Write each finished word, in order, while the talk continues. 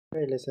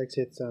Okay, let's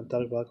exit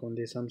Talkback on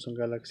the Samsung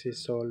Galaxy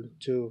Fold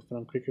 2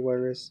 from Cricket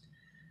Wireless.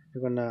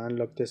 You're gonna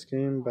unlock the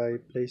screen by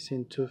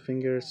placing two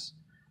fingers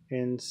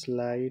and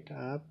slide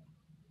up.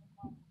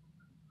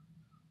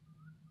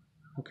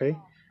 Okay,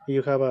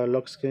 you have a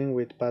lock screen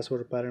with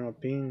password pattern or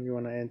pin. You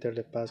wanna enter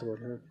the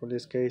password. For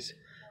this case,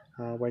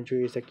 when you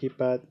use the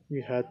keypad,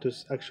 you have to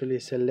actually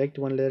select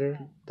one letter,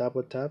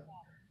 double tap,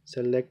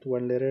 select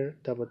one letter,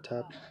 double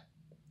tap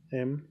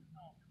M,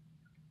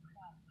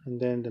 and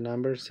then the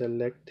number,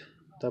 select,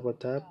 double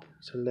tap,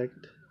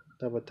 select,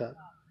 double tap.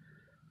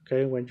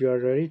 Okay, when you are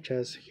ready,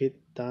 just hit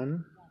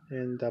done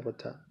and double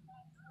tap.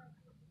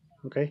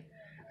 Okay,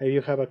 if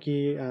you have a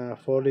key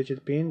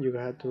 4-digit pin, you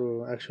have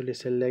to actually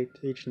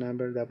select each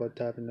number, double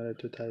tap in order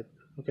to type.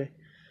 Okay,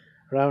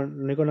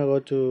 around you're gonna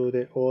go to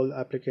the all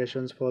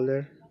applications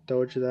folder,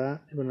 touch that,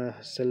 you're gonna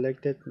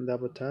select it and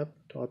double tap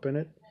to open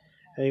it,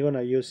 and you're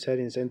gonna use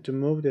settings. And to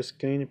move the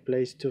screen,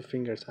 place two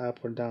fingers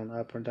up or down,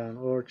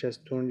 or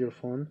just turn your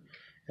phone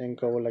and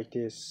go like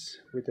this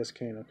with the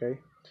screen. Okay,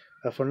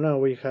 for now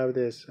we have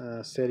this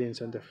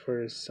settings on the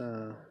first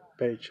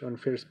page,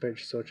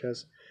 such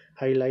as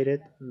highlight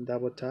it,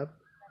 double tap,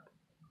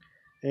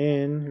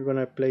 and you're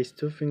gonna place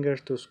two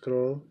fingers to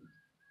scroll.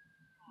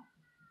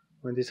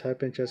 When this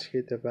happens, just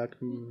hit the back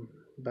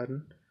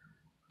button.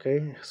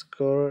 Okay,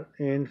 scroll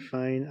and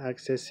find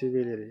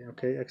accessibility.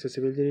 Okay,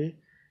 accessibility,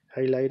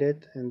 highlight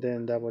it and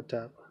then double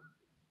tap.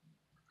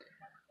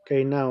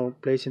 Okay, now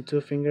placing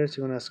two fingers,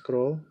 you're gonna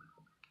scroll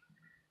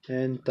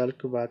and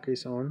Talkback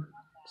is on.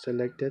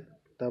 Select it,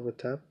 double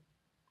tap,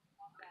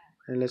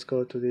 and let's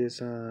go to this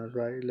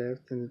right,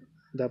 left, and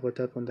double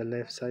tap on the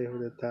left side of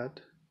the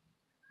dot.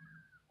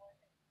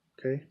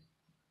 Okay.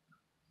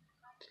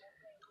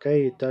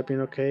 Okay,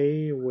 tapping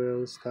OK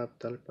will stop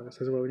Talkback. That's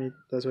what we need.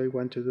 That's what we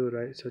want to do,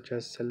 right? So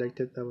just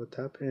select it, double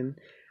tap, and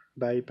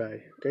bye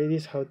bye. Okay,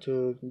 this is how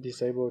to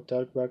disable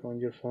Talkback on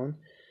your phone.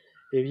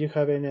 If you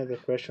have any other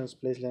questions,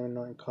 please let me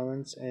know in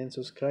comments and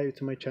subscribe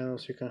to my channel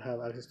so you can have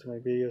access to my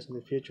videos in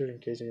the future in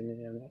case you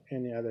need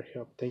any other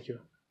help. Thank you.